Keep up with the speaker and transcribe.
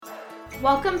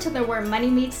Welcome to the Where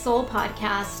Money Meets Soul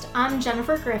podcast. I'm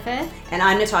Jennifer Griffith. And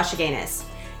I'm Natasha Gaines.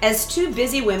 As two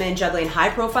busy women juggling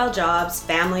high-profile jobs,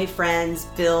 family, friends,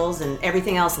 bills, and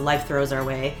everything else life throws our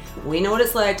way, we know what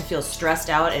it's like to feel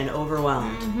stressed out and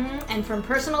overwhelmed. And from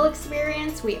personal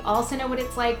experience, we also know what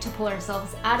it's like to pull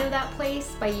ourselves out of that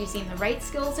place by using the right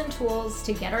skills and tools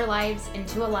to get our lives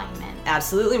into alignment.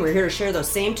 Absolutely, and we're here to share those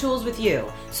same tools with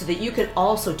you so that you can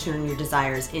also turn your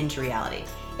desires into reality.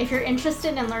 If you're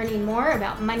interested in learning more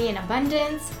about money and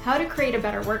abundance, how to create a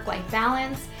better work-life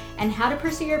balance, and how to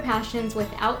pursue your passions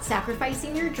without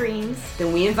sacrificing your dreams,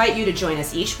 then we invite you to join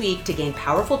us each week to gain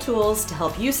powerful tools to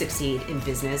help you succeed in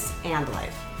business and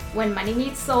life. When money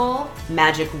meets soul,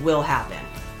 magic will happen.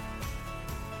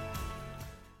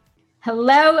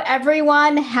 Hello,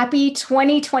 everyone. Happy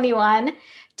 2021.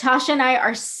 Tasha and I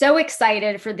are so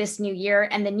excited for this new year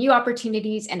and the new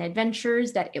opportunities and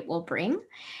adventures that it will bring. Yes.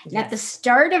 And at the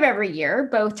start of every year,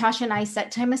 both Tasha and I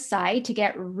set time aside to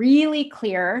get really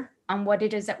clear on what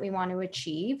it is that we want to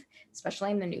achieve, especially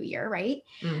in the new year, right?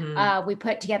 We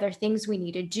put together things we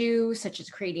need to do, such as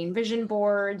creating vision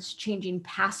boards, changing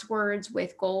passwords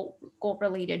with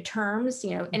goal-related terms,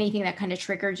 anything that kind of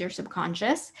triggers your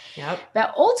subconscious. Yep.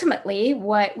 But ultimately,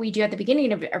 what we do at the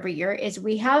beginning of every year is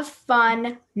we have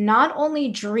fun, not only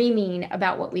dreaming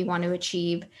about what we want to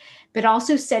achieve, but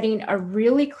also setting a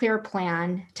really clear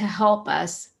plan to help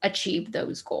us achieve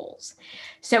those goals.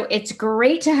 So it's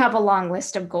great to have a long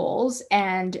list of goals.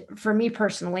 And for me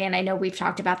personally, and I know we've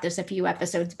talked about this a few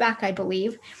episodes back, I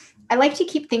believe, I like to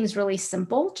keep things really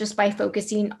simple just by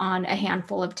focusing on a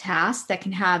handful of tasks that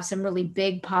can have some really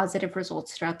big positive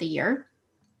results throughout the year.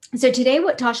 So today,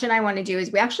 what Tasha and I want to do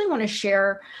is we actually want to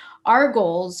share our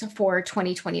goals for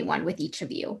 2021 with each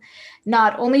of you.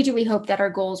 Not only do we hope that our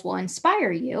goals will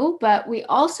inspire you, but we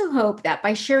also hope that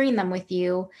by sharing them with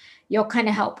you, you'll kind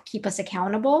of help keep us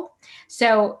accountable.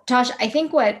 So Tasha, I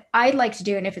think what I'd like to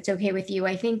do, and if it's okay with you,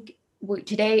 I think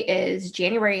today is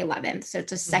January 11th. So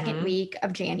it's the second week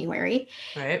of January.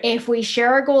 Right. If we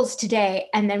share our goals today,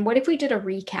 and then what if we did a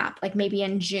recap, like maybe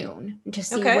in June to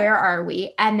see where are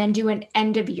we, and then do an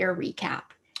end of year recap.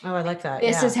 Oh, I like that.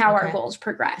 This is how our goals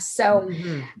progress. So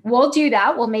we'll do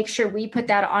that. We'll make sure we put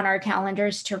that on our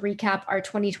calendars to recap our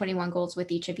 2021 goals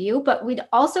with each of you. But we'd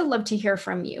also love to hear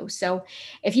from you. So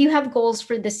if you have goals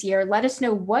for this year, let us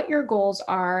know what your goals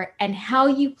are and how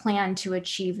you plan to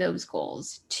achieve those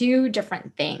goals. Two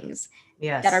different things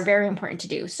that are very important to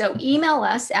do. So email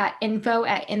us at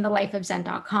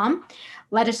info@inthelifeofzen.com.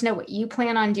 Let us know what you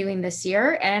plan on doing this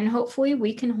year, and hopefully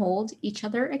we can hold each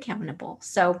other accountable.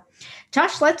 So,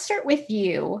 Tosh, let's start with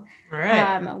you. All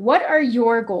right. What are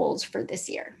your goals for this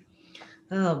year?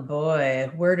 Oh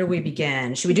boy, where do we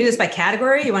begin? Should we do this by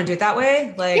category? You want to do it that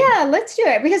way? Yeah, let's do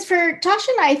it. Because for Tasha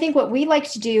and I think what we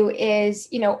like to do is,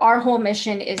 our whole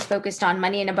mission is focused on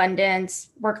money and abundance,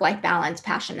 work-life balance,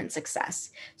 passion, and success.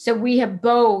 So we have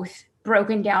both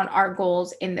broken down our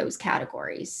goals in those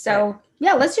categories. So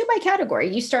yeah, let's do it by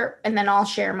category. You start, and then I'll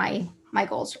share my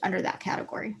goals under that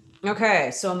category.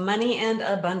 Okay, so money and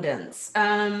abundance.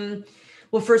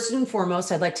 Well, first and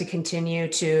foremost, I'd like to continue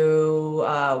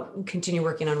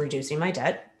working on reducing my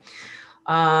debt.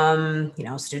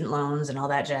 Student loans and all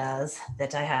that jazz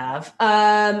that I have.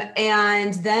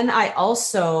 And then I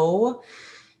also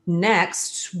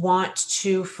next want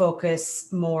to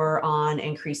focus more on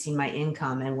increasing my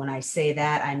income. And when I say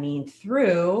that, I mean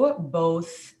through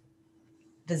both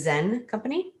the Zen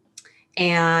company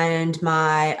and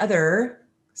my other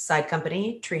side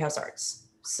company, Treehouse Arts.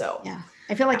 So yeah,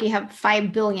 I feel like you have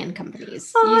 5 billion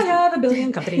companies. I have a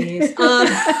billion companies.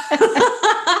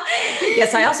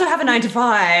 Yes, I also have a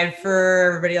 9-to-5 for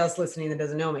everybody else listening that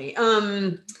doesn't know me.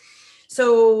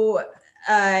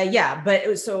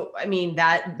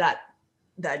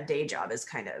 That day job is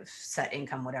kind of set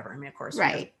income, whatever. I mean, of course,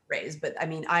 right. Raise, but I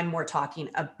mean, I'm more talking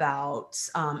about,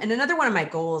 and another one of my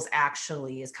goals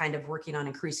actually is kind of working on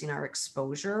increasing our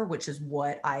exposure, which is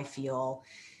what I feel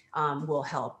will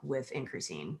help with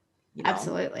increasing,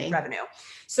 absolutely revenue.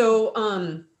 So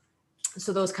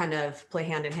those kind of play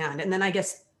hand in hand. And then I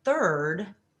guess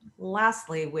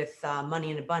lastly, with money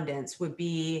and abundance would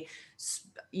be,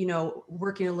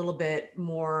 working a little bit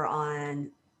more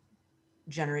on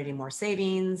generating more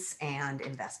savings and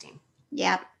investing.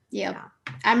 Yep. Yep. Yeah.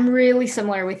 I'm really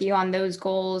similar with you on those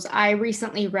goals. I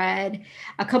recently read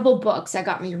a couple books that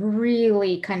got me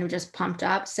really kind of just pumped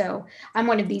up. So I'm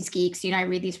one of these geeks, I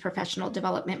read these professional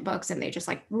development books and they just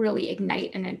like really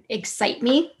ignite and excite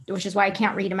me, which is why I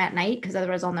can't read them at night because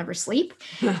otherwise I'll never sleep.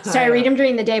 So I read them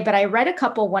during the day, but I read a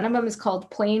couple. One of them is called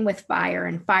Playing with Fire,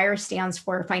 and FIRE stands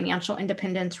for Financial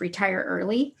Independence, Retire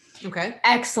Early. Okay.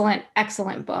 Excellent,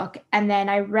 excellent book. And then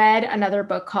I read another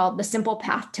book called The Simple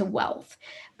Path to Wealth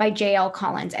by J.L.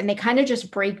 Collins. And they kind of just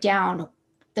break down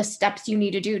the steps you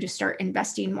need to do to start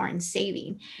investing more and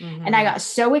saving. Mm-hmm. And I got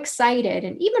so excited.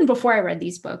 And even before I read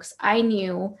these books, I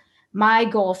knew my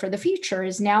goal for the future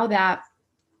is now that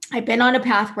I've been on a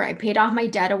path where I paid off my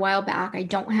debt a while back. I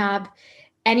don't have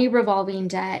any revolving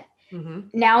debt. Mm-hmm.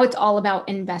 Now it's all about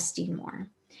investing more.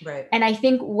 Right. And I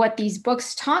think what these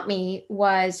books taught me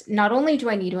was not only do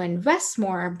I need to invest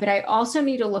more, but I also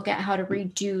need to look at how to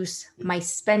reduce my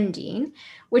spending,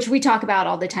 which we talk about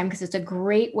all the time because it's a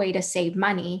great way to save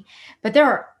money. But there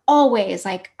are always,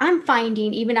 like, I'm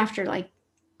finding even after like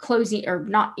closing or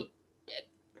not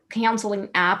canceling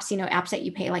apps, apps that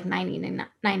you pay like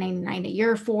 $9.99 a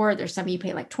year for. There's some you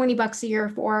pay like $20 a year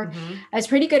for. Mm-hmm. I was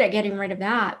pretty good at getting rid of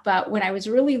that. But when I was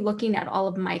really looking at all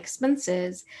of my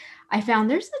expenses, I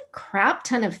found there's a crap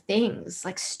ton of things,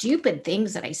 like stupid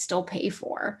things that I still pay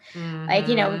for. Mm-hmm. Like,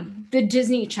 the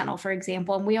Disney Channel, for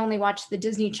example, and we only watch the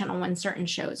Disney Channel when certain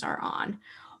shows are on.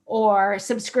 Or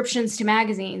subscriptions to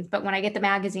magazines. But when I get the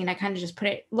magazine, I kind of just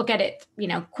look at it,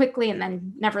 quickly and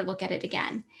then never look at it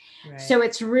again. Right. So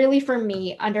it's really, for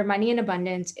me, under Money in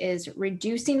Abundance is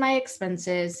reducing my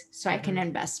expenses so I can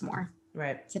invest more.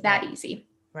 Right. It's that easy.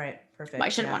 Right. Perfect. Well, I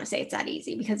shouldn't want to say it's that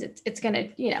easy because it's going to,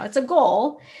 it's a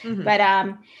goal. Mm-hmm.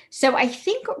 But so I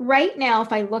think right now,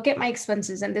 if I look at my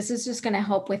expenses, and this is just going to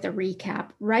help with a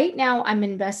recap, right now I'm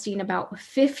investing about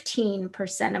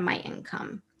 15% of my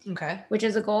income. Okay. Which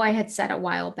is a goal I had set a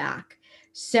while back.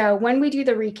 So when we do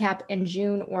the recap in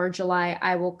June or July,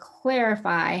 I will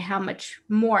clarify how much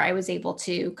more I was able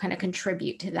to kind of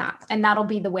contribute to that. And that'll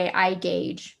be the way I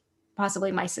gauge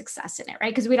possibly my success in it,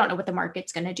 right? Because we don't know what the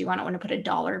market's going to do. I don't want to put a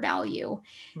dollar value.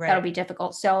 Right. That'll be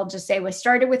difficult. So I'll just say we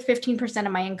started with 15%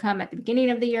 of my income at the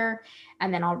beginning of the year,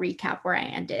 and then I'll recap where I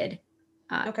ended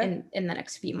in the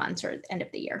next few months or end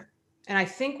of the year. And I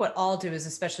think what I'll do is,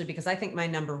 especially because I think my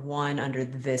number one under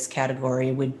this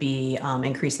category would be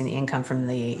increasing the income from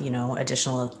the,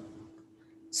 additional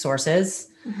sources.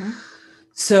 Mm-hmm.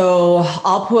 So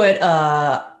I'll put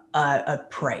a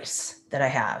price that I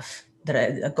have,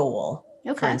 a goal,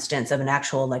 for instance, of an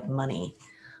actual like money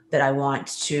that I want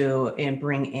to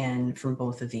bring in from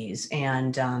both of these.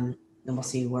 And then we'll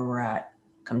see where we're at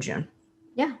come June.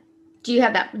 Yeah. Do you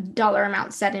have that dollar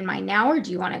amount set in mind now, or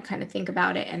do you want to kind of think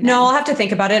about it? No, I'll have to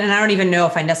think about it. And I don't even know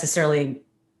if I necessarily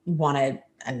want to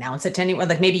announce it to anyone.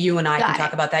 Like maybe you and I can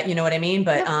talk about that. You know what I mean?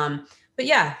 But, but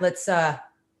yeah, let's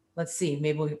see.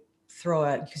 Maybe we'll throw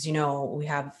it because,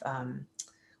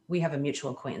 we have a mutual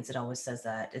acquaintance that always says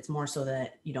that. It's more so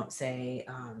that you don't say,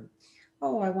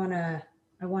 oh, I want to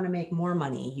make more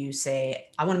money. You say,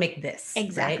 I want to make this.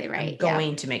 Exactly right. I'm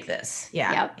going to make this.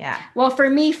 Yeah. Yep. Yeah. Well, for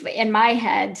me, in my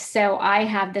head, so I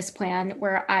have this plan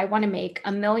where I want to make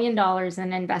 $1 million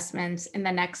in investments in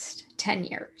the next 10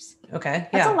 years. Okay.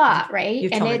 That's a lot, right?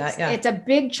 You've told me that, yeah. It's a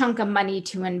big chunk of money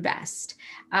to invest.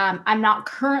 I'm not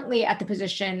currently at the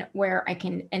position where I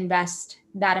can invest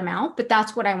that amount, but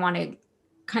that's what I want to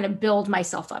kind of build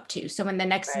myself up to. So in the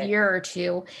next year or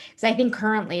two, because I think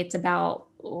currently it's about,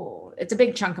 it's a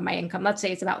big chunk of my income. Let's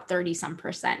say it's about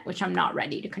 30% which I'm not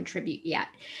ready to contribute yet.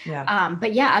 Yeah.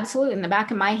 But yeah, absolutely. In the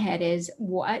back of my head is,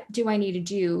 what do I need to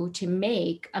do to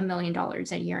make $1 million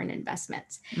a year in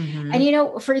investments? Mm-hmm.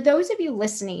 And, for those of you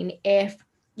listening, if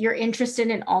you're interested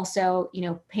in also,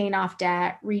 paying off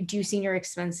debt, reducing your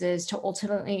expenses to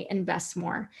ultimately invest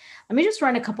more, let me just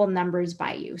run a couple numbers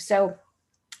by you. So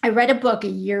I read a book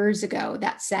years ago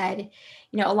that said,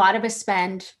 a lot of us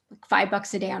spend like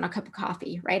 $5 a day on a cup of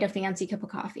coffee, right? A fancy cup of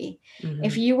coffee. Mm-hmm.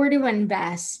 If you were to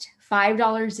invest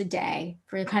 $5 a day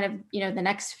for kind of, the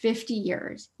next 50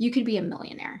 years, you could be a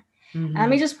millionaire. Mm-hmm. Let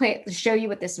me just show you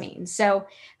what this means. So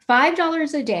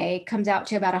 $5 a day comes out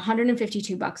to about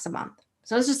 $152 a month.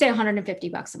 So let's just say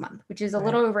 $150 a month, which is a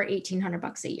little over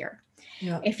 $1,800 a year.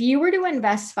 Yeah. If you were to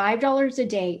invest $5 a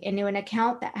day into an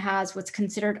account that has what's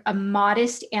considered a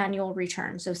modest annual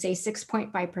return, so say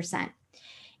 6.5%,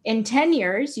 in 10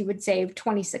 years, you would save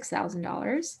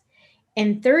 $26,000.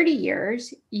 In 30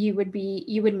 years, you would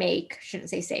make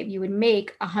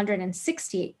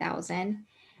 $168,000.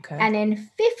 Okay. And in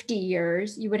 50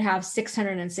 years, you would have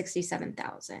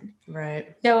 667,000.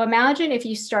 Right. So imagine if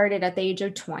you started at the age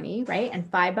of 20, right? And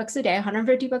 $5 a day,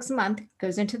 $150 a month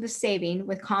goes into the saving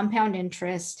with compound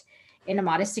interest in a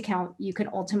modest account, you can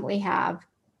ultimately have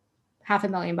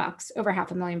 $500,000, over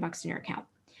 $500,000 in your account.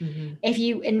 Mm-hmm. If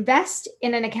you invest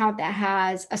in an account that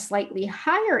has a slightly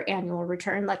higher annual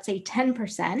return, let's say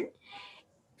 10%,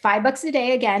 $5 a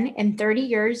day, again, in 30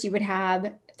 years, you would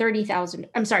have 30,000.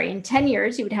 I'm sorry, in 10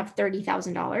 years, you would have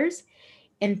 $30,000.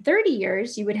 In 30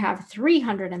 years, you would have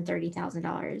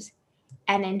 $330,000.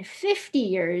 And in 50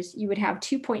 years, you would have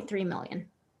 2.3 million.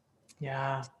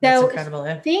 Yeah, that's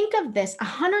incredible. Think of this,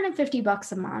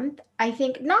 $150 a month. I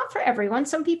think not for everyone.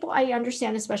 Some people I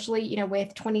understand, especially,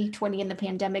 with 2020 and the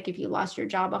pandemic, if you lost your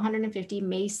job, 150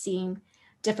 may seem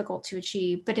difficult to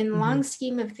achieve, but in the long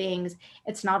scheme of things,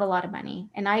 it's not a lot of money.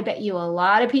 And I bet you a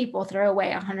lot of people throw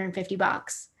away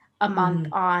 $150 a month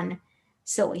on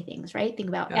silly things, right? Think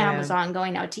about Amazon,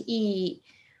 going out to eat,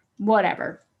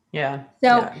 whatever. Yeah.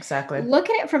 So yeah, exactly. Look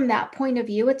at it from that point of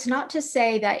view. It's not to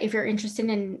say that if you're interested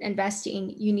in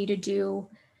investing, you need to do,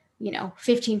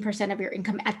 15% of your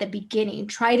income at the beginning.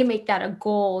 Try to make that a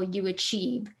goal you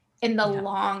achieve in the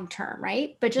long term,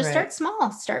 right? But just start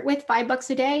small. Start with $5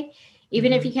 a day.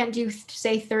 Even if you can't do,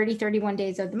 say, 30, 31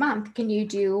 days of the month, can you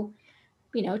do,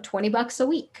 $20 a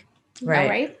week,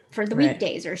 right? For the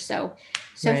weekdays or so.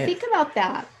 So think about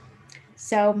that.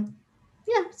 So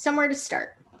yeah, somewhere to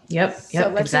start. Yep. So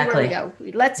let's see where we go.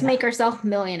 Let's make ourselves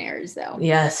millionaires, though.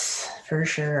 Yes, for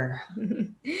sure.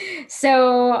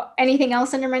 So anything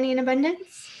else under money and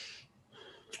abundance?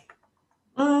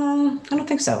 I don't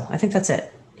think so. I think that's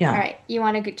it. Yeah. All right. You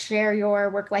want to share your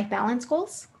work-life balance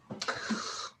goals?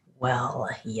 Well,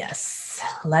 yes.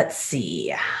 Let's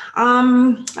see.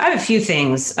 I have a few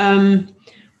things.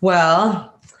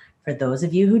 Well, for those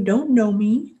of you who don't know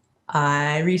me,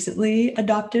 I recently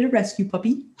adopted a rescue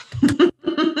puppy.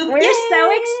 We're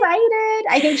so excited.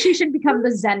 I think she should become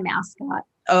the Zen mascot.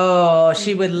 Oh,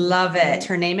 she would love it.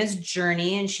 Her name is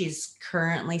Journey, and she's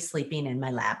currently sleeping in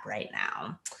my lap right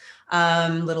now.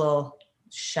 Little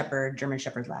German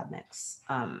Shepherd lab mix,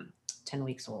 10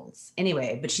 weeks old.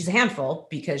 Anyway, but she's a handful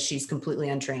because she's completely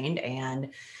untrained,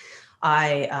 and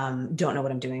I don't know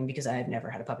what I'm doing because I've never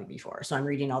had a puppy before. So I'm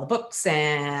reading all the books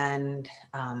and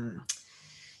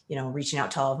reaching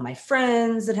out to all of my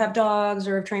friends that have dogs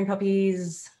or have trained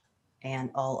puppies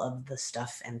and all of the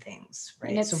stuff and things,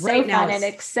 right? And it's so right fun now and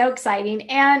it's so exciting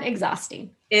and exhausting.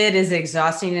 It is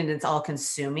exhausting and it's all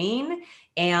consuming.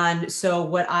 And so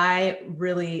what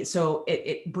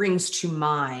it brings to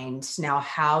mind now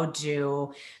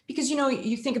because,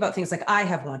 you think about things like I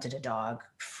have wanted a dog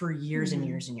for years and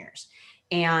years and years.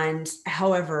 And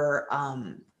however,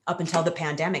 up until the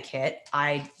pandemic hit,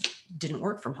 I didn't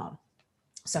work from home.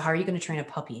 So how are you going to train a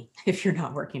puppy if you're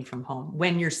not working from home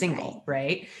when you're single,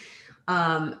 right?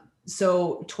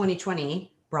 So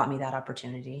 2020 brought me that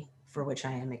opportunity, for which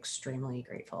I am extremely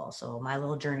grateful. So my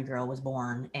little Journey girl was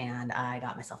born and I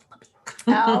got myself a puppy.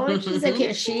 Oh, she's a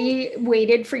kid. She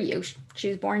waited for you. She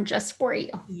was born just for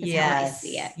you. That's yes. How I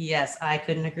see it. Yes, I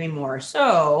couldn't agree more.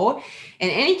 So in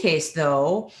any case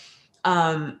though,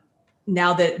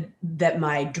 now that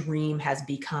my dream has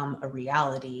become a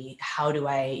reality, how do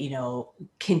I,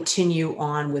 continue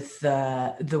on with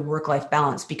the work-life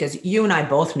balance? Because you and I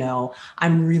both know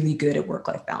I'm really good at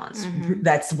work-life balance.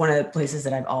 That's one of the places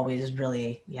that I've always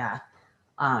really,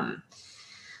 I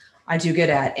do good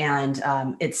at. And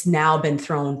it's now been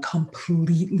thrown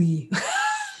completely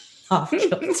off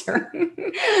kilter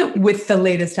with the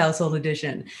latest household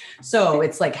edition. So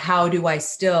it's like, how do I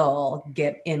still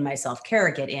get in my self-care,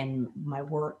 get in my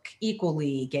work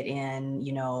equally, get in,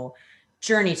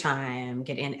 journey time,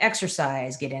 get in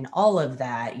exercise, get in all of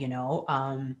that,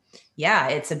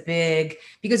 it's a big,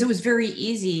 because it was very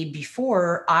easy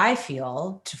before, I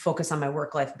feel, to focus on my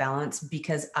work-life balance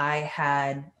because I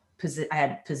had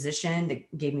position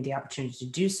that gave me the opportunity to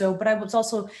do so, but I was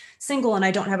also single and I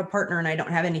don't have a partner and I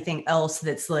don't have anything else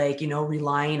that's like,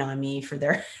 relying on me for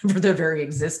their very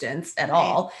existence at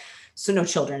all. So no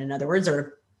children, in other words,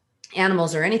 or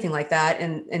animals or anything like that.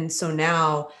 And so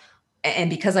now, and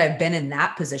because I've been in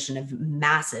that position of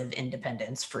massive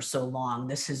independence for so long,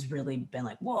 this has really been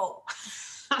like, whoa.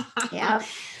 Yeah.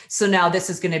 So now this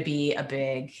is going to be a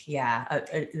big,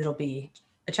 it'll be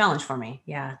a challenge for me.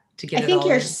 Yeah. to get I it think all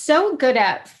you're in. so good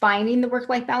at finding the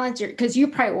work-life balance because you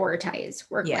prioritize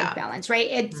work-life balance, right?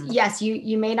 It's yes,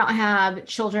 you may not have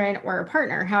children or a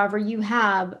partner. However, you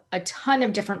have a ton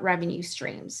of different revenue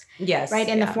streams, Yes. right?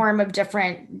 In the form of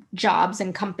different jobs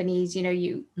and companies. You know,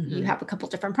 you have a couple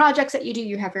different projects that you do.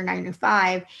 You have your 9 to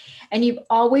 5, and you've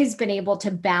always been able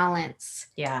to balance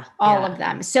all of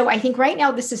them. So I think right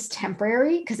now this is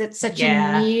temporary because it's such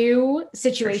a new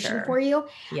situation for you.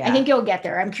 I think you'll get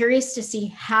there. I'm curious to see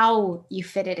how you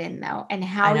fit it in though, and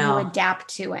how you adapt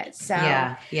to it. So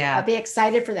I'll be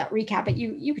excited for that recap, but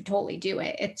you could totally do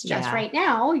it. It's just right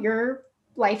now your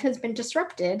life has been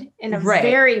disrupted in a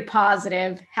very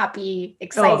positive, happy,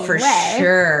 exciting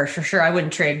way. For sure. I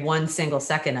wouldn't trade one single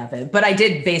second of it, but I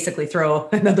did basically throw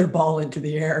another ball into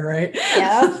the air, right?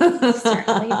 Yeah,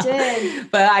 certainly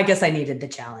did. But I guess I needed the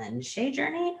challenge. Hey,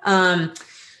 Journey.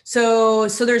 So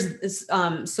there's this,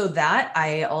 so that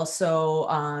I also,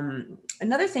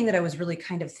 another thing that I was really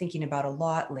kind of thinking about a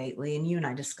lot lately, and you and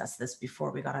I discussed this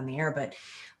before we got on the air, but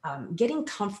getting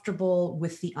comfortable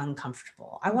with the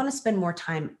uncomfortable. I want to spend more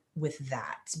time with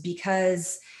that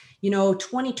because,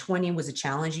 2020 was a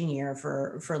challenging year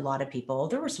for a lot of people.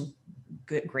 There were some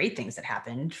great things that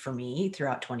happened for me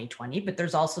throughout 2020, but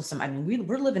there's also some,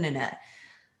 we're living in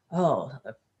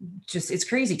it's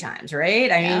crazy times,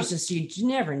 right? I mean, it's just, you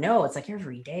never know. It's like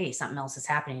every day something else is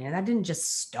happening. And that didn't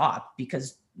just stop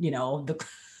because,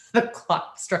 the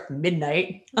clock struck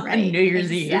midnight on New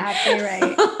Year's Eve. Exactly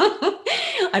right.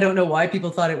 I don't know why people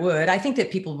thought it would. I think that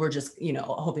people were just,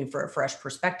 hoping for a fresh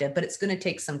perspective, but it's going to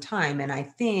take some time. And I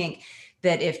think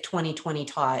that if 2020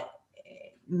 taught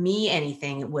me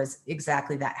anything, it was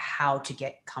exactly that, how to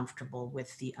get comfortable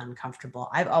with the uncomfortable.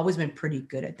 I've always been pretty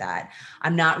good at that.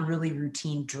 I'm not really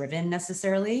routine driven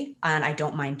necessarily, and I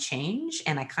don't mind change.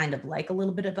 And I kind of like a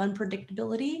little bit of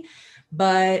unpredictability,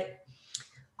 but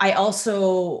I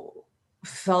also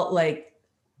felt like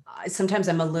sometimes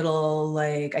I'm a little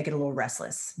like, I get a little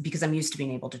restless because I'm used to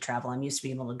being able to travel. I'm used to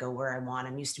being able to go where I want.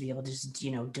 I'm used to be able to just,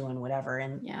 doing whatever.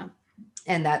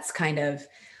 And that's kind of,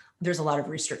 there's a lot of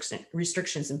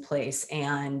restrictions in place.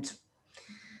 And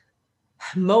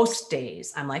most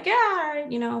days I'm like,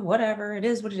 whatever, it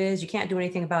is what it is. You can't do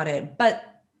anything about it.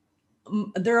 But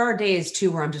there are days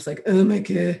too, where I'm just like, oh my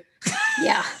God.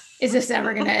 Yeah. Is this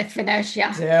ever going to finish?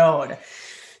 Yeah. Dude.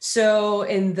 So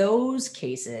in those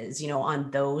cases,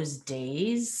 on those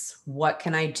days, what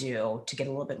can I do to get a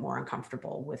little bit more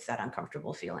uncomfortable with that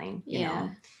uncomfortable feeling? You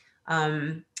know?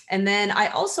 And then I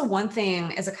also, one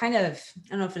thing as a kind of, I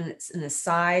don't know if it's an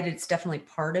aside, it's definitely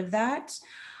part of that.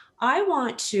 I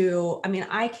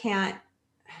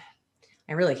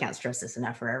really can't stress this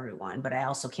enough for everyone, but I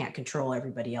also can't control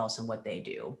everybody else and what they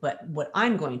do. But what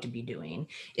I'm going to be doing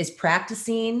is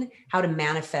practicing how to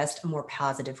manifest a more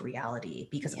positive reality,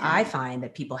 because I find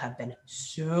that people have been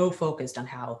so focused on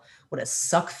what a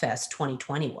suckfest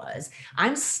 2020 was.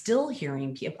 I'm still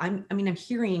hearing people, I'm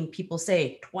hearing people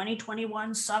say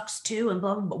 2021 sucks too, and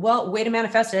blah, blah, blah. Well, way to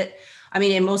manifest it.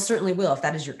 It most certainly will, if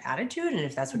that is your attitude and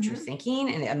if that's what you're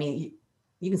thinking. And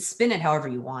you can spin it however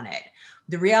you want it.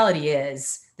 The reality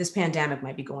is this pandemic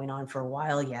might be going on for a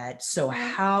while yet. So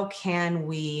how can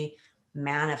we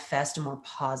manifest a more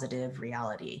positive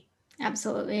reality?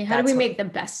 Absolutely. How do we make the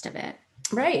best of it?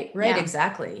 Right.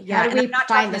 Exactly. How do we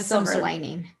find the silver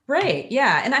lining? Right.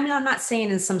 Yeah. And I'm not saying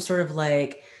in some sort of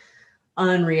like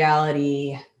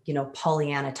unreality,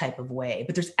 Pollyanna type of way,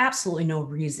 but there's absolutely no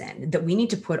reason that we need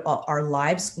to put our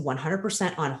lives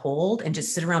 100% on hold and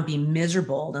just sit around being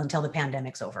miserable until the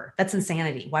pandemic's over. That's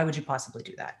insanity. Why would you possibly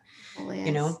do that?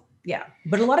 Yeah.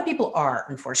 But a lot of people are,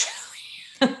 unfortunately.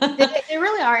 They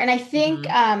really are. And I think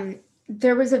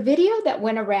there was a video that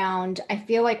went around, I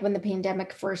feel like when the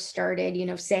pandemic first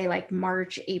started, say like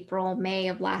March, April, May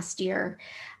of last year,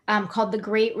 called The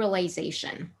Great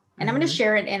Realization. And I'm going to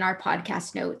share it in our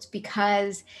podcast notes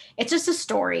because it's just a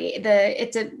story.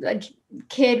 It's a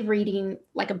kid reading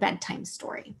like a bedtime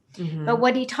story. But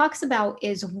what he talks about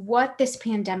is what this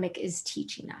pandemic is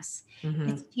teaching us.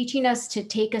 It's teaching us to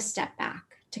take a step back,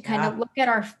 to kind of look at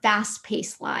our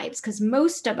fast-paced lives. Because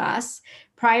most of us,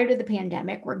 prior to the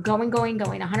pandemic, were going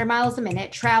 100 miles a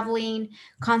minute, traveling,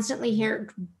 constantly here,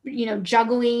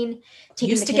 juggling,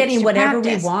 used to getting whatever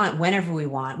we want, whenever we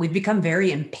want. We've become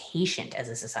very impatient as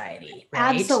a society,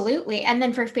 right? Absolutely. And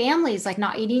then for families, like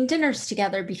not eating dinners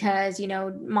together because,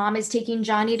 mom is taking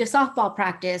Johnny to softball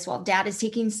practice while dad is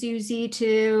taking Susie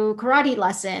to karate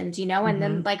lessons, and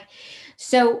then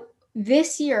so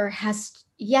this year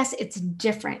yes, it's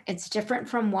different. It's different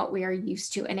from what we are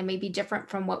used to, and it may be different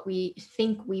from what we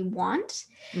think we want,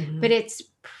 but it's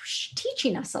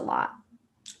teaching us a lot.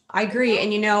 I agree.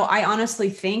 And, I honestly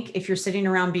think if you're sitting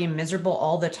around being miserable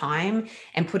all the time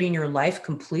and putting your life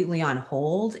completely on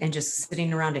hold and just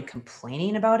sitting around and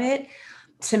complaining about it,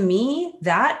 to me,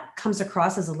 that comes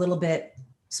across as a little bit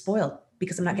spoiled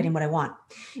because I'm not getting what I want.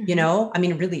 I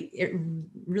mean, it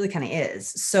really kind of is.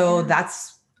 So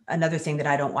that's another thing that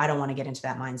I don't want to get into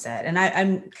that mindset. And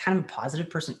I'm kind of a positive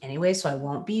person anyway, so I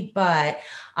won't be, but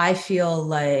I feel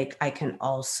like I can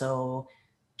also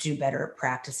do better at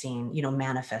practicing,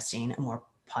 manifesting a more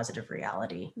positive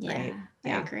reality. Right? I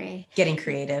agree. Getting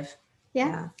creative.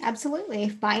 Yeah, absolutely.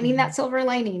 Finding that silver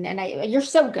lining. And you're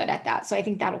so good at that. So I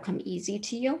think that'll come easy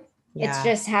to you. Yeah. It's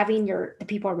just having the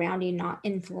people around you not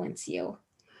influence you.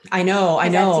 I know.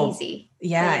 That's easy.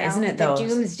 Yeah. Isn't it though? The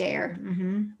doomsdayer.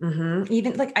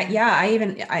 Even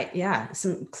like,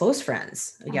 some close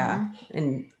friends. Yeah.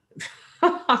 And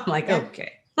I'm like,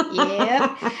 okay.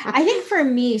 Yeah. I think for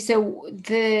me, so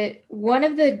one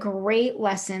of the great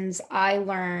lessons I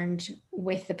learned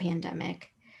with the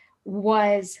pandemic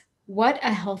was what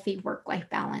a healthy work-life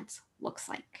balance looks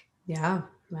like. Yeah.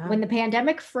 When the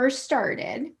pandemic first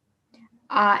started,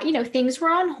 things were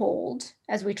on hold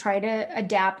as we try to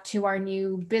adapt to our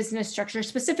new business structure,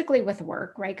 specifically with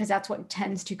work, right? Because that's what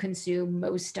tends to consume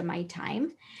most of my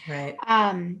time. Right.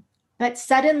 But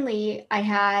suddenly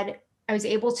I was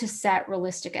able to set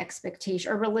realistic expectation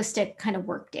or realistic kind of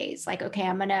work days. Like, okay,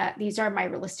 these are my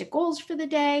realistic goals for the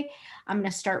day. I'm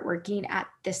going to start working at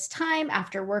this time.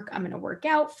 After work, I'm going to work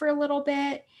out for a little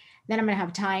bit. Then I'm going to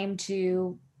have time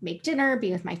to make dinner,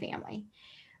 be with my family.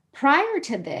 Prior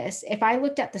to this, if I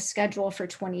looked at the schedule for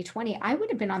 2020, I would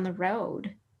have been on the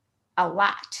road a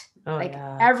lot.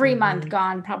 Every month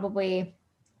gone, probably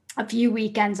a few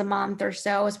weekends a month or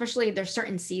so, especially there's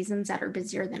certain seasons that are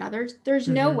busier than others. There's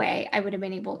no way I would have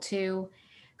been able to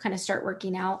kind of start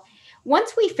working out.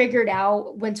 Once we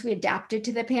adapted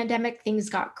to the pandemic, things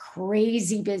got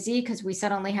crazy busy because we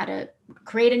suddenly had to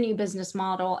create a new business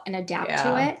model and adapt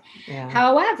to it. Yeah.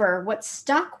 However, what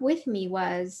stuck with me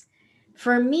was,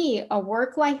 for me, a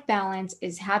work-life balance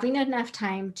is having enough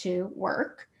time to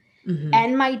work,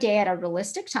 end my day at a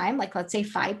realistic time, like let's say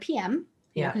 5 p.m.,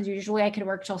 because usually I could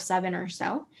work till 7 or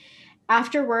so.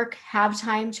 After work, have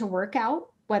time to work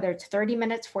out, whether it's 30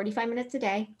 minutes, 45 minutes a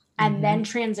day, and then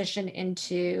transition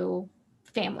into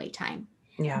family time.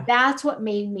 Yeah. That's what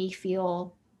made me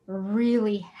feel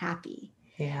really happy.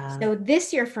 Yeah. So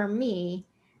this year for me,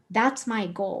 that's my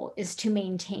goal, is to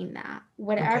maintain that.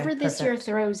 Whatever this year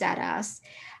throws at us.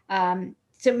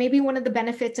 So maybe one of the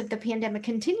benefits of the pandemic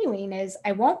continuing is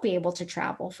I won't be able to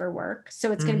travel for work.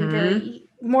 So it's going to be very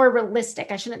more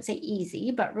realistic. I shouldn't say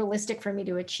easy, but realistic for me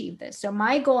to achieve this. So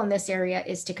my goal in this area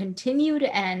is to continue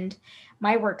to end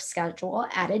my work schedule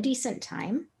at a decent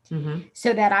time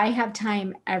so that I have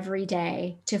time every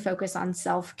day to focus on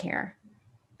self-care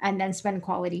and then spend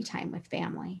quality time with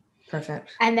family. Perfect.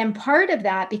 And then part of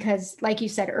that, because like you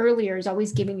said earlier, is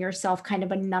always giving yourself kind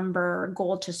of a number or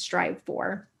goal to strive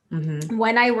for.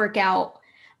 When I work out,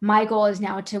 my goal is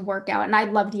now to work out, and I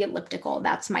love the elliptical.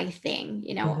 That's my thing.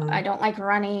 I don't like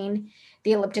running.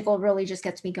 The elliptical really just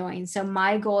gets me going. So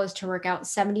my goal is to work out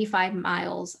 75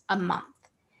 miles a month.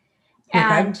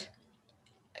 And,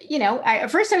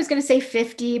 at first I was going to say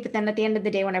 50, but then at the end of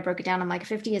the day, when I broke it down, I'm like,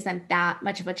 50 isn't that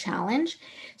much of a challenge.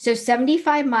 So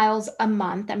 75 miles a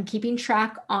month, I'm keeping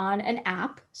track on an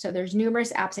app. So there's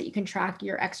numerous apps that you can track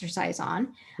your exercise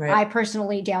on. Right. I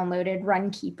personally downloaded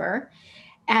Runkeeper.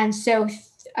 And so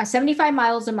 75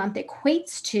 miles a month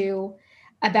equates to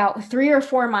about 3 or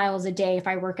 4 miles a day if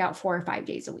I work out 4 or 5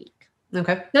 days a week.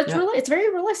 Okay. That's really, it's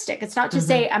very realistic. It's not to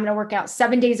say I'm going to work out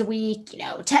 7 days a week,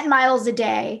 10 miles a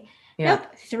day. Yeah.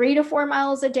 Nope. 3 to 4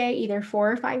 miles a day, either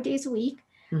 4 or 5 days a week.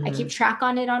 I keep track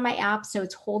on it on my app. So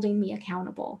it's holding me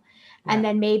accountable. Yeah. And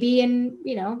then maybe in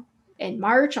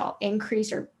March, I'll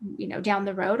increase, or, down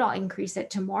the road, I'll increase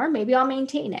it to more. Maybe I'll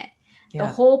maintain it. Yeah.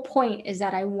 The whole point is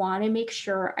that I want to make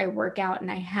sure I work out and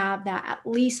I have that at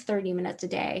least 30 minutes a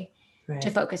day to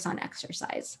focus on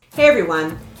exercise. Hey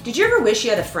everyone, did you ever wish you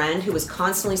had a friend who was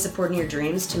constantly supporting your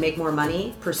dreams to make more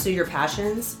money, pursue your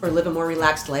passions, or live a more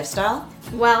relaxed lifestyle?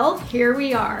 Well, here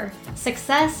we are.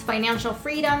 Success, financial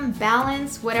freedom,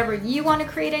 balance, whatever you want to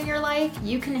create in your life,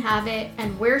 you can have it,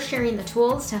 and we're sharing the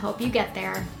tools to help you get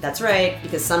there. That's right,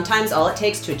 because sometimes all it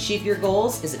takes to achieve your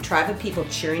goals is a tribe of people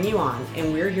cheering you on,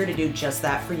 and we're here to do just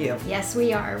that for you. Yes,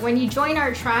 we are. When you join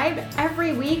our tribe,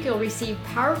 every week you'll receive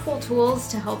powerful tools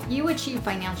to help you achieve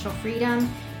financial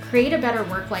freedom, create a better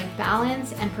work-life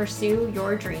balance, and pursue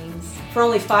your dreams. For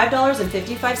only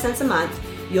 $5.55 a month,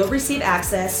 you'll receive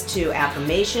access to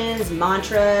affirmations,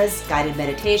 mantras, guided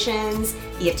meditations,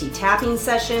 EFT tapping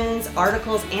sessions,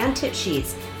 articles, and tip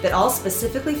sheets that all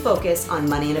specifically focus on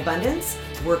money and abundance,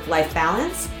 work-life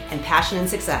balance, and passion and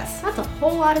success. That's a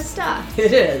whole lot of stuff.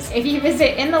 It is. If you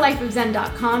visit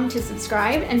inthelifeofzen.com to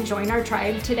subscribe and join our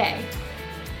tribe today.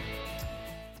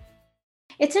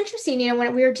 It's interesting, when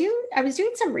I was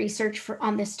doing some research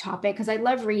on this topic because I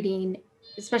love reading,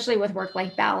 especially with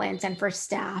work-life balance and for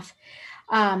staff.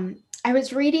 I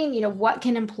was reading, what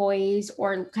can employees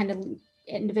or kind of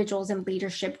individuals in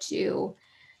leadership do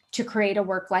to create a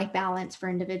work-life balance for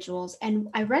individuals. And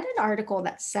I read an article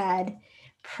that said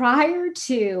prior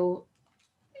to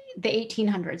the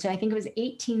 1800s, so I think it was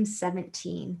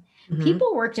 1817,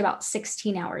 people worked about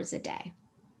 16 hours a day.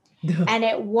 And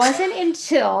it wasn't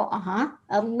until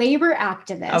a labor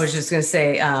activist. I was just going to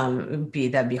say,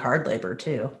 that'd be hard labor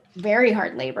too. Very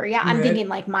hard labor. Yeah. I'm thinking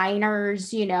like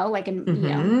miners,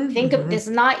 think of this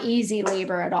is not easy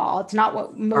labor at all. It's not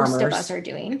what most Farmers. Of us are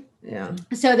doing. Yeah.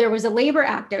 So there was a labor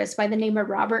activist by the name of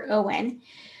Robert Owen,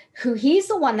 he's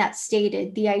the one that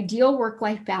stated the ideal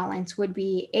work-life balance would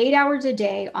be 8 hours a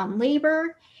day on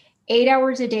labor, 8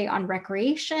 hours a day on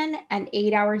recreation, and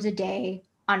 8 hours a day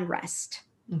on rest.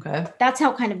 Okay. That's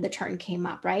how kind of the term came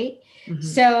up, right?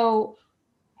 So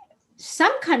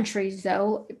some countries,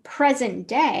 though, present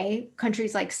day,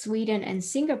 countries like Sweden and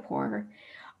Singapore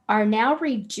are now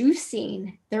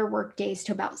reducing their work days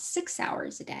to about 6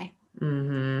 hours a day.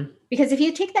 Because if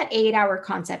you take that 8 hour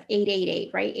concept,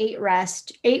 8, right? 8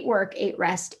 work, 8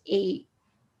 rest, 8,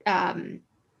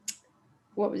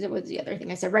 what was the other thing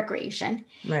I said? Recreation.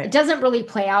 Right. It doesn't really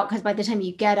play out because by the time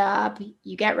you get up,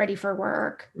 you get ready for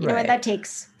work, know what, that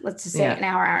takes, let's just say an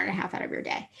hour and a half out of your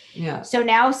day. Yeah. So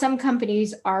now some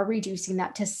companies are reducing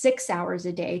that to 6 hours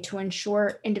a day to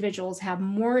ensure individuals have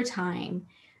more time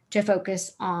to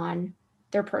focus on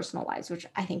their personal lives, which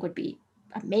I think would be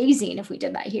amazing if we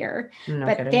did that here.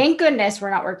 But thank goodness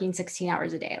we're not working 16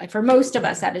 hours a day. Like for most of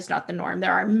us, that is not the norm.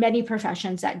 There are many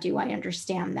professions that do. I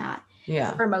understand that.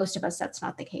 Yeah. For most of us, that's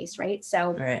not the case, right?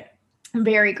 So right. I'm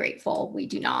very grateful we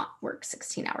do not work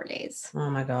 16-hour days. Oh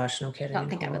my gosh, no kidding. I don't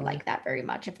think I would like that very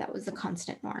much if that was the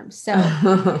constant norm. So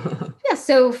yeah,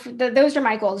 so those are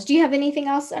my goals. Do you have anything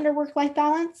else under work-life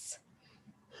balance?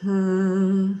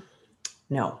 No.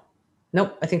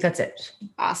 Nope. I think that's it.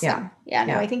 Awesome.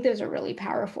 Yeah, I think those are really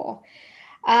powerful.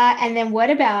 And then what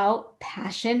about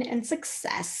passion and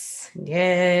success?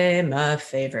 Yeah, my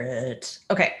favorite.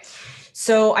 Okay.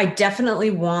 So I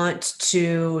definitely want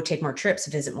to take more trips,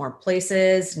 visit more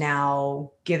places.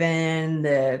 Now, given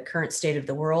the current state of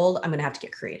the world, I'm going to have to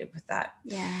get creative with that.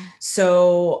 Yeah.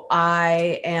 So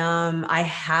I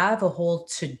have a whole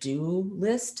to-do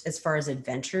list as far as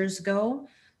adventures go.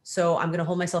 So I'm going to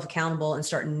hold myself accountable and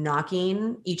start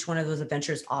knocking each one of those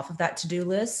adventures off of that to-do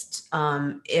list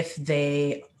if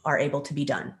they are able to be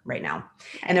done right now.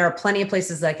 Okay. And there are plenty of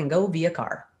places that I can go via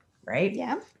car, right?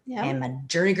 Yeah. Yeah. And my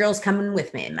journey girl's coming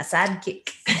with me, my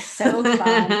sidekick. So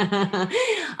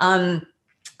fun.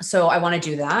 So I want to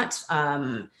do that.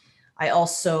 I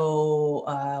also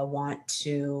want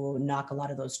to knock a lot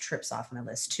of those trips off my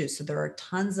list too. So there are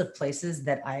tons of places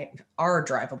that are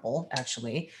drivable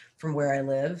actually from where I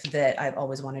live that I've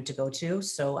always wanted to go to.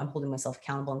 So I'm holding myself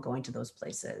accountable and going to those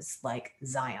places like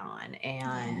Zion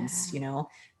and,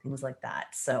 things like that.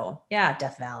 So yeah,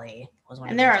 Death Valley.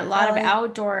 And there are a lot of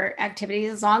outdoor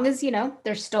activities as long as,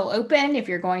 they're still open if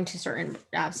you're going to certain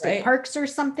state parks or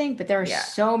something, but there are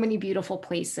so many beautiful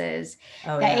places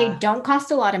that don't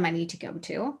cost a lot of money to go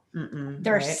to.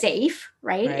 They're safe,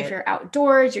 right? If you're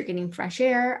outdoors, you're getting fresh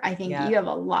air. I think you have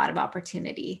a lot of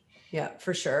opportunity. Yeah,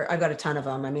 for sure. I've got a ton of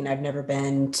them. I mean, I've never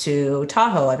been to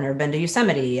Tahoe. I've never been to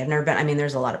Yosemite.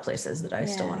 There's a lot of places that I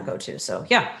still want to go to. So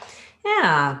yeah.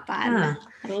 Fun.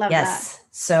 I love that.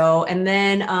 So, and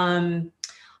then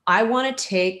I want to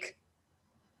take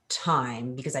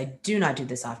time because I do not do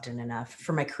this often enough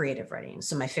for my creative writing.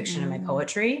 So my fiction and my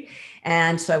poetry.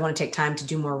 And so I want to take time to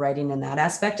do more writing in that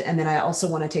aspect. And then I also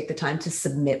want to take the time to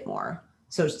submit more.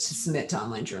 So to submit to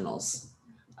online journals,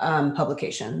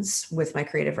 publications with my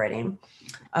creative writing.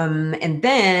 And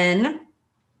then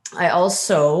I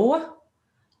also,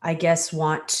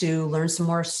 want to learn some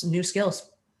more new skills,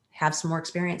 have some more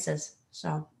experiences.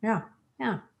 So yeah.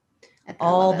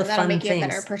 All the fun make you things. A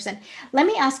better person. Let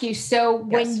me ask you. So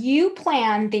when you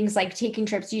plan things like taking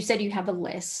trips, you said you have a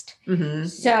list.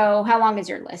 So how long is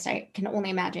your list? I can only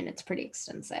imagine it's pretty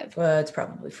extensive. Well, it's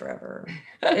probably forever.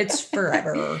 It's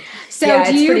forever. So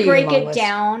do you break it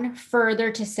down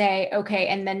further to say, okay,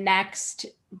 and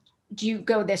do you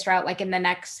go this route? Like in the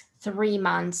next 3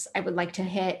 months, I would like to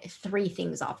hit 3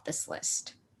 things off this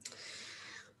list.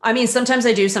 I mean, sometimes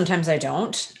I do, sometimes I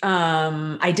don't.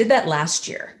 I did that last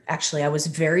year. Actually, I was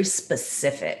very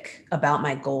specific about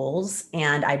my goals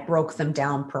and I broke them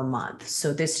down per month.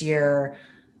 So this year,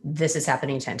 this is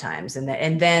happening 10 times. And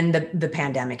then the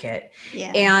pandemic hit.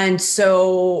 Yeah. And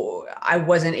so I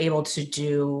wasn't able to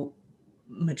do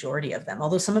majority of them,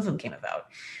 although some of them came about.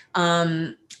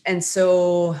 And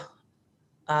so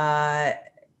uh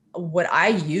what I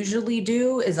usually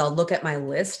do is I'll look at my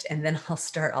list and then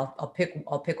I'll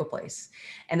pick a place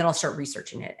and then I'll start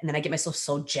researching it. And then I get myself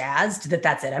so jazzed that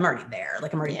that's it. I'm already there.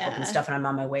 Like I'm already booking stuff and I'm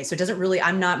on my way. So it doesn't really,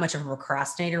 I'm not much of a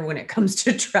procrastinator when it comes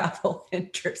to travel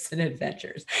and trips and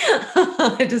adventures.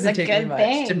 It doesn't take me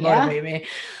much to motivate me.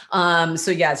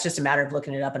 So yeah, it's just a matter of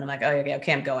looking it up and I'm like, oh,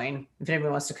 okay, I'm going. If anybody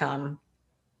wants to come,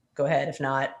 go ahead. If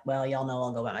not, well, y'all know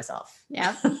I'll go by myself.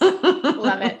 Yeah.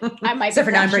 Love it. I might Except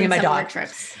for now I'm bringing my dog.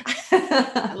 Trips.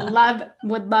 Would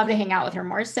love to hang out with her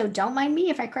more. So don't mind me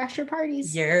if I crash your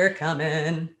parties. You're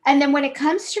coming. And then when it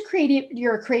comes to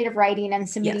your creative writing and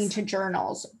submitting to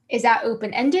journals, is that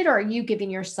open-ended or are you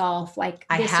giving yourself like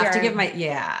I would have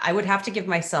to give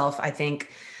myself, I think,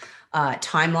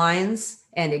 timelines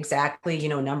and exactly,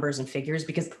 numbers and figures,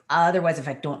 because otherwise, if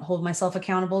I don't hold myself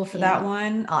accountable for that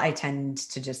one, I tend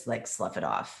to just like slough it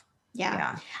off.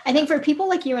 Yeah. I think for people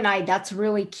like you and I, that's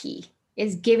really key,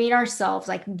 is giving ourselves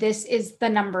like, this is the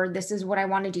number, this is what I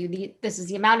want to do. This is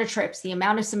the amount of trips, the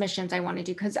amount of submissions I want to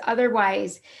do. Because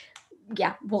otherwise,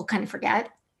 we'll kind of forget.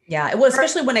 Yeah. Well,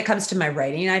 especially when it comes to my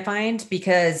writing, I find,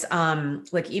 because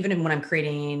like even when I'm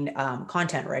creating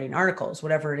content, writing articles,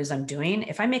 whatever it is I'm doing,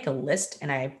 if I make a list and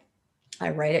I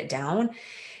write it down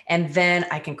and then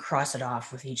I can cross it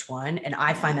off with each one. And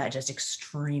I find that just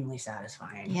extremely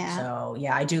satisfying. Yeah. So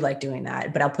I do like doing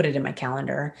that, but I'll put it in my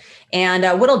calendar. And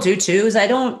what I'll do too is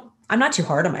I'm not too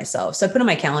hard on myself. So I put in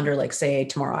my calendar, like say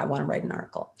tomorrow, I want to write an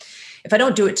article. If I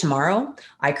don't do it tomorrow,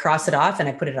 I cross it off and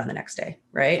I put it on the next day.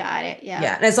 Right. Got it. Yeah.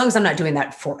 Yeah. And as long as I'm not doing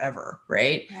that forever.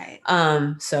 Right.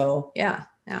 Right. So yeah.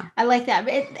 Yeah. I like that.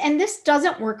 And this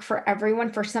doesn't work for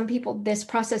everyone. For some people, this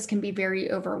process can be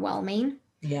very overwhelming.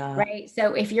 Yeah. Right.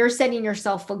 So if you're setting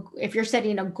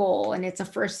a goal and it's a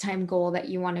first time goal that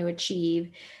you want to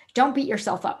achieve, don't beat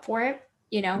yourself up for it.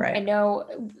 Right. I know,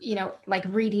 like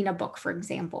reading a book, for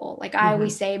example, like I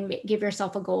always say, give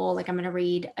yourself a goal. Like I'm going to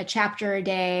read a chapter a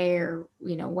day or,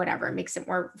 whatever. It makes it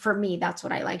more, for me, that's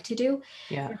what I like to do.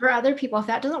 Yeah. But for other people, if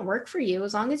that doesn't work for you,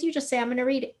 as long as you just say, I'm going to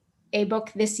read a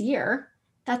book this year,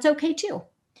 that's okay too.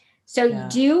 So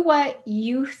do what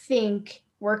you think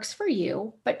works for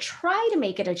you, but try to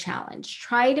make it a challenge.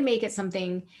 Try to make it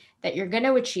something that you're going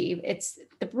to achieve. It's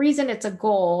the reason it's a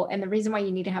goal and the reason why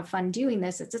you need to have fun doing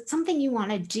this. It's something you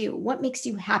want to do. What makes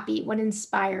you happy? What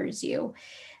inspires you?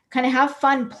 Kind of have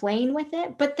fun playing with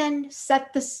it, but then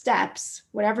set the steps,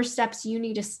 whatever steps you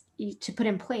need to put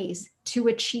in place to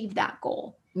achieve that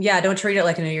goal. Yeah. Don't treat it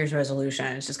like a New Year's resolution.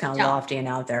 It's just kind of lofty and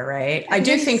out there. Right. I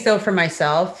do think though, for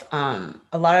myself, a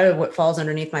lot of what falls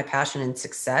underneath my passion and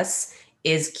success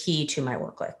is key to my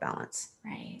work-life balance.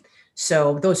 Right.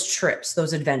 So those trips,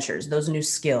 those adventures, those new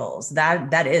skills,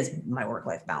 that is my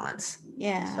work-life balance.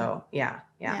 Yeah. So yeah.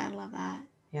 I love that.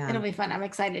 Yeah. It'll be fun. I'm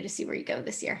excited to see where you go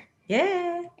this year.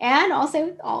 Yeah. And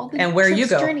also all the and where you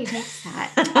go. Journey takes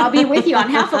that. I'll be with you on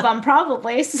half of them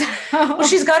probably. So. Well,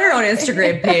 she's got her own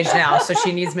Instagram page now, so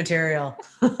she needs material.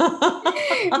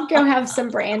 Go have some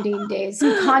branding days,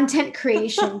 some content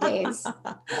creation days.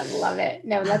 I love it.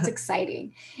 No, that's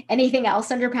exciting. Anything else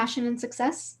under passion and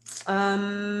success?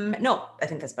 No, I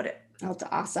think that's about it. That's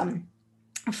awesome.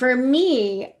 For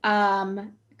me,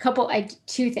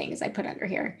 two things I put under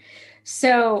here.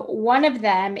 So one of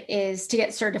them is to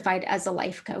get certified as a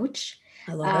life coach.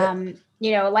 I love it.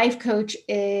 A life coach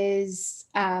is,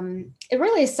 it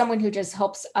really is someone who just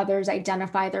helps others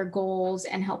identify their goals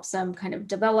and helps them kind of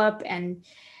develop and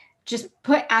just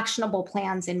put actionable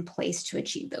plans in place to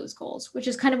achieve those goals, which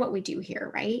is kind of what we do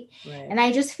here. Right. And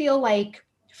I just feel like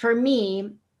for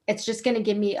me, it's just going to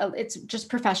give me, it's just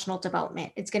professional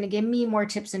development. It's going to give me more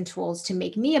tips and tools to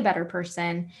make me a better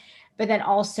person, but then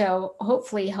also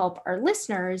hopefully help our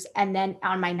listeners. And then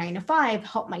on my 9 to 5,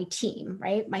 help my team,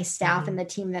 right? My staff and the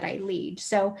team that I lead.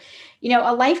 So,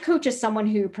 a life coach is someone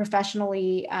who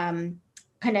professionally kind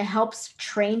of helps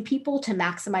train people to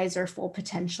maximize their full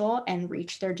potential and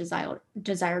reach their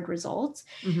desired results.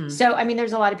 So,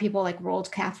 there's a lot of people like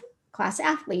world-class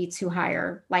athletes who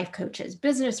hire life coaches,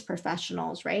 business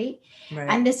professionals, right?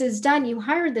 And this is done, you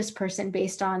hire this person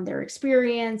based on their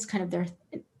experience, kind of their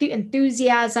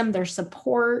enthusiasm, their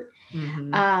support,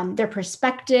 their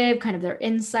perspective, kind of their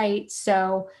insights.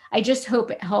 So I just hope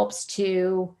it helps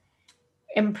to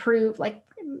improve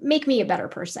make me a better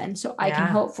person so I can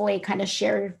hopefully kind of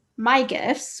share my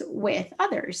gifts with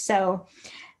others. So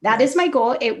that is my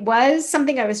goal. It was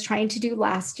something I was trying to do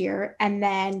last year, and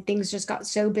then things just got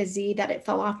so busy that it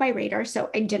fell off my radar.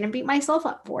 So I didn't beat myself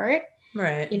up for it.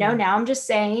 Right. Now I'm just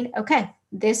saying, okay,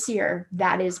 this year,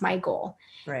 that is my goal.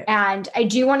 Right. And I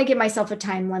do want to give myself a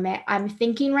time limit. I'm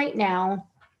thinking right now,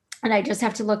 and I just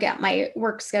have to look at my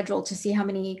work schedule to see how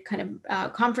many kind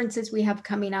of conferences we have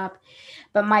coming up.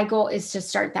 But my goal is to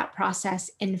start that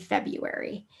process in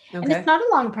February. Okay. And it's not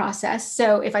a long process.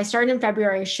 So if I start in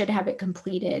February, I should have it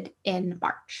completed in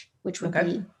March, which would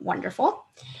be wonderful.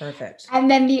 Perfect.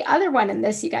 And then the other one, and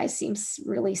this, you guys, seems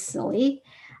really silly.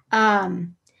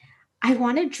 I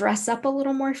want to dress up a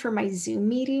little more for my Zoom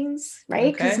meetings,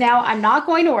 right? Because now I'm not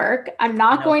going to work. I'm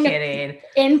not going to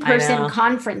in-person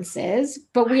conferences,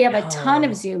 but we have a ton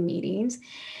of Zoom meetings.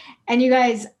 And you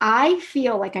guys, I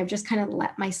feel like I've just kind of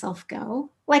let myself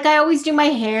go. Like I always do my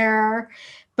hair,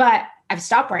 but I've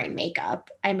stopped wearing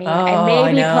makeup. I mean, I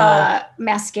maybe put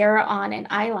mascara on and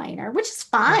eyeliner, which is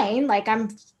fine. Like I'm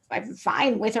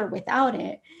fine with or without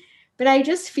it. But I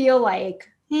just feel like,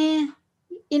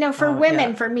 for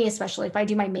women, for me, especially if I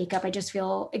do my makeup, I just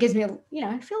feel, it gives me,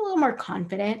 I feel a little more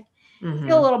confident,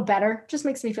 feel a little better, just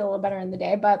makes me feel a little better in the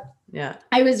day. But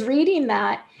I was reading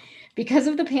that because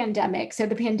of the pandemic. So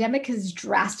the pandemic has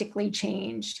drastically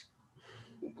changed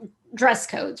dress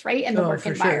codes, right? In the work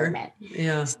environment. Sure.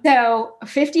 Yeah. So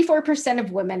 54%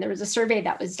 of women, there was a survey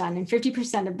that was done, and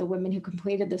 50% of the women who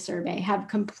completed the survey have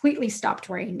completely stopped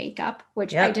wearing makeup,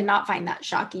 which I did not find that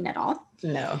shocking at all.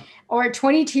 No. Or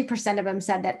 22% of them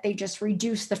said that they just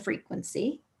reduce the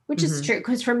frequency, which is true.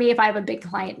 Because for me, if I have a big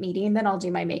client meeting, then I'll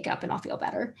do my makeup and I'll feel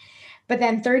better. But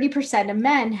then 30% of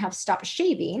men have stopped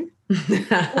shaving,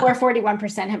 or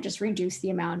 41% have just reduced the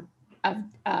amount of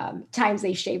times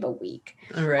they shave a week.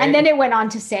 Right. And then it went on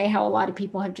to say how a lot of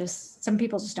people have some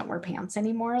people just don't wear pants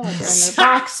anymore. Like they're in their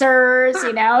boxers,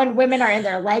 and women are in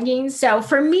their leggings. So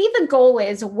for me, the goal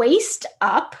is waist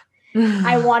up.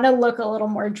 I want to look a little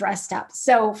more dressed up.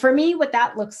 So for me, what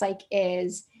that looks like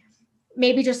is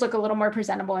maybe just look a little more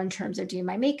presentable in terms of doing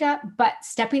my makeup, but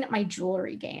stepping up my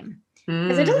jewelry game.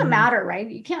 Because it doesn't matter,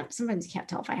 right? Sometimes you can't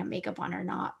tell if I have makeup on or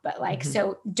not, but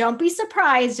so don't be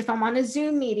surprised if I'm on a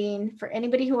Zoom meeting for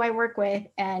anybody who I work with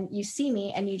and you see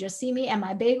me and you just see me and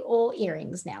my big old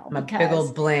earrings now. My big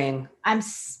old bling. I'm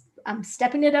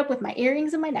stepping it up with my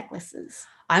earrings and my necklaces.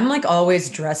 I'm like always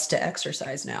dressed to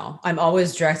exercise now. I'm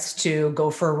always dressed to go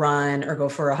for a run or go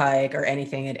for a hike or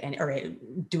anything or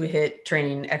do a HIIT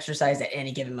training exercise at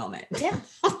any given moment. Yeah.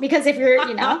 Because if you're,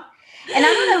 and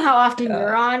I don't know how often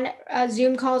you're on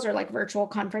Zoom calls or like virtual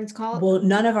conference calls. Well,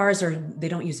 none of ours they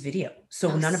don't use video.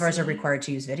 So none of ours are required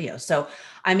to use video. So,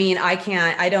 I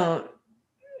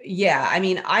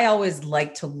always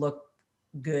like to look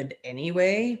good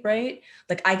anyway, right?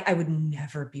 Like I would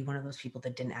never be one of those people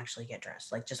that didn't actually get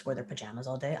dressed, like just wear their pajamas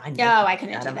all day. I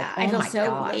couldn't do that. I feel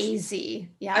so lazy.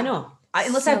 Yeah. I know.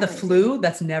 Unless I have the flu,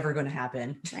 that's never going to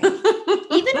happen. Right.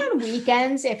 Even on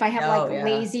weekends, if I have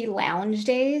lazy lounge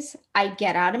days, I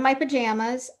get out of my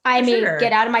pajamas. I may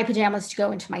get out of my pajamas to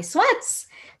go into my sweats,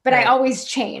 but I always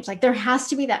change. Like there has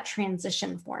to be that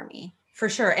transition for me. For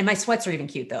sure. And my sweats are even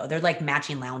cute though. They're like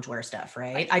matching loungewear stuff,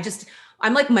 right?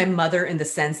 I'm like my mother in the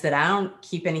sense that I don't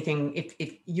keep anything.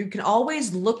 If you can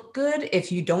always look good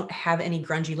if you don't have any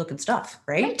grungy looking stuff,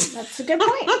 right? That's a good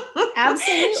point.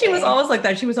 Absolutely. She was always like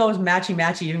that. She was always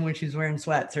matchy even when she was wearing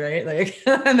sweats, right? Like,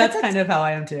 and that's kind of how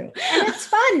I am too. And it's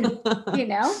fun,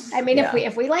 I mean,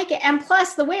 if we like it. And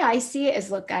plus the way I see it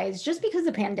is, look, guys, just because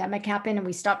the pandemic happened and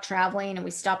we stopped traveling and we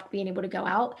stopped being able to go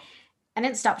out, I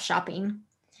didn't stop shopping.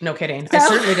 No kidding. So, I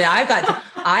certainly did.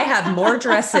 I have more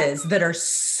dresses that are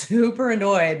super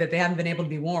annoyed that they haven't been able to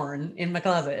be worn in my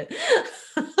closet.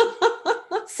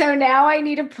 So now I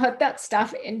need to put that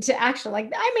stuff into action.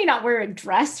 Like I may not wear a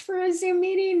dress for a Zoom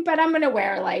meeting, but I'm going to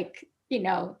wear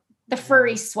the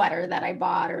furry sweater that I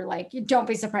bought, or don't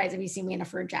be surprised if you see me in a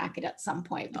fur jacket at some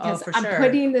point, because I'm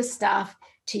putting this stuff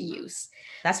to use.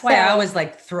 That's why I always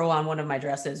throw on one of my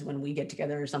dresses when we get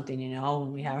together or something,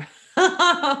 when we have.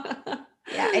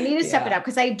 Yeah, I need to step it up,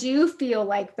 because I do feel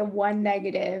like the one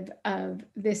negative of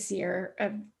this year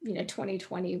of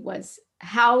 2020 was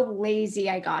how lazy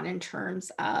I got in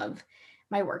terms of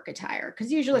my work attire.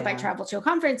 Because usually if I travel to a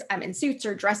conference, I'm in suits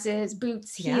or dresses,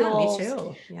 boots, heels, me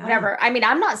too. Whatever. I mean,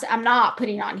 I'm not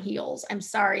putting on heels. I'm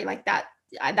sorry, like that.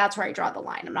 That's where I draw the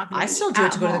line. I'm not going to. I still do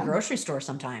it to go to the grocery store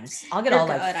sometimes. I'll get all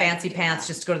fancy pants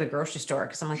just to go to the grocery store,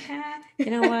 because I'm like, you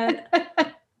know what?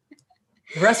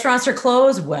 Restaurants are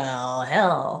closed. Well,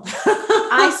 hell.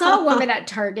 I saw a woman at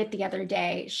Target the other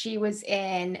day. She was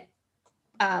in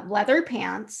leather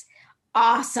pants,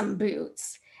 awesome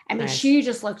boots. I mean, Nice. she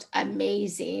just looked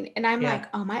amazing. And I'm Yeah. like,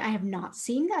 oh my, I have not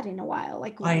seen that in a while.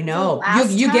 Like, I when was the know.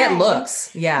 last You get time?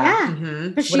 looks. Yeah. Yeah.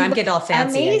 Mhm. But she When I get looked all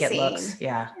fancy, I get amazing. looks.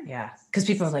 Yeah. Yeah. Because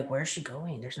people are like, where's she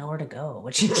going? There's nowhere to go.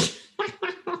 What she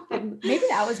And maybe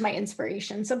that was my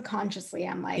inspiration. Subconsciously,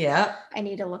 I'm like, Yeah. I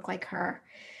need to look like her.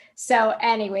 So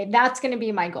anyway, that's going to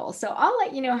be my goal. So I'll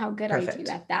let you know how good I Perfect.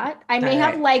 do at that. I may All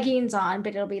have right. leggings on,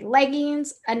 but it'll be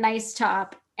leggings, a nice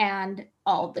top, and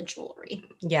all the jewelry.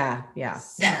 Yeah. Yeah.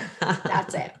 So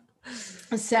that's it.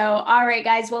 So, all right,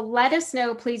 guys. Well, let us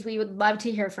know, please. We would love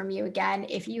to hear from you again.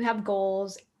 If you have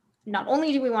goals, not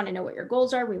only do we want to know what your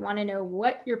goals are, we want to know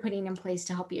what you're putting in place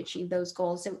to help you achieve those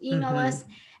goals. So email us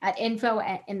at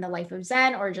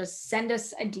info@inthelifeofzen, or just send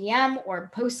us a DM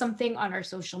or post something on our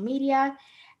social media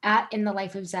at In the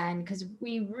Life of Zen, because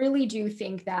we really do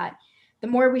think that the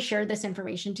more we share this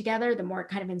information together, the more it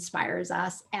kind of inspires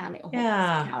us and it holds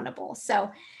us accountable.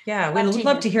 So yeah, we'd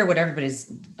love to hear what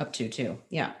everybody's up to too.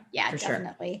 Yeah. Yeah, for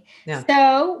definitely. Sure. Yeah.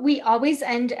 So we always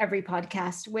end every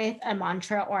podcast with a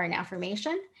mantra or an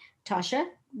affirmation. Tasha,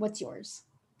 what's yours?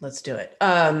 Let's do it.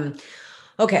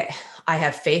 Okay. I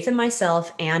have faith in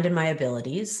myself and in my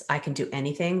abilities. I can do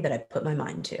anything that I put my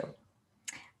mind to.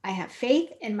 I have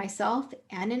faith in myself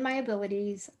and in my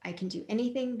abilities. I can do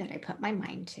anything that I put my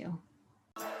mind to.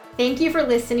 Thank you for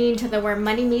listening to the Where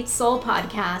Money Meets Soul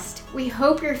podcast. We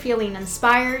hope you're feeling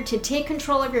inspired to take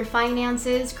control of your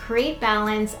finances, create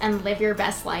balance, and live your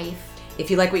best life.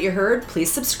 If you like what you heard,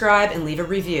 please subscribe and leave a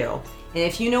review. And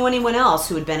if you know anyone else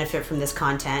who would benefit from this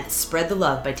content, spread the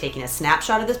love by taking a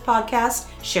snapshot of this podcast,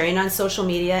 sharing on social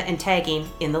media, and tagging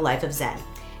In the Life of Zen.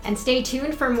 And stay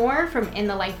tuned for more from In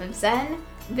the Life of Zen.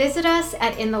 Visit us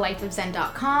at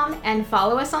inthelifeofzen.com and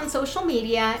follow us on social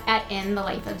media at In the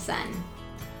Life of Zen.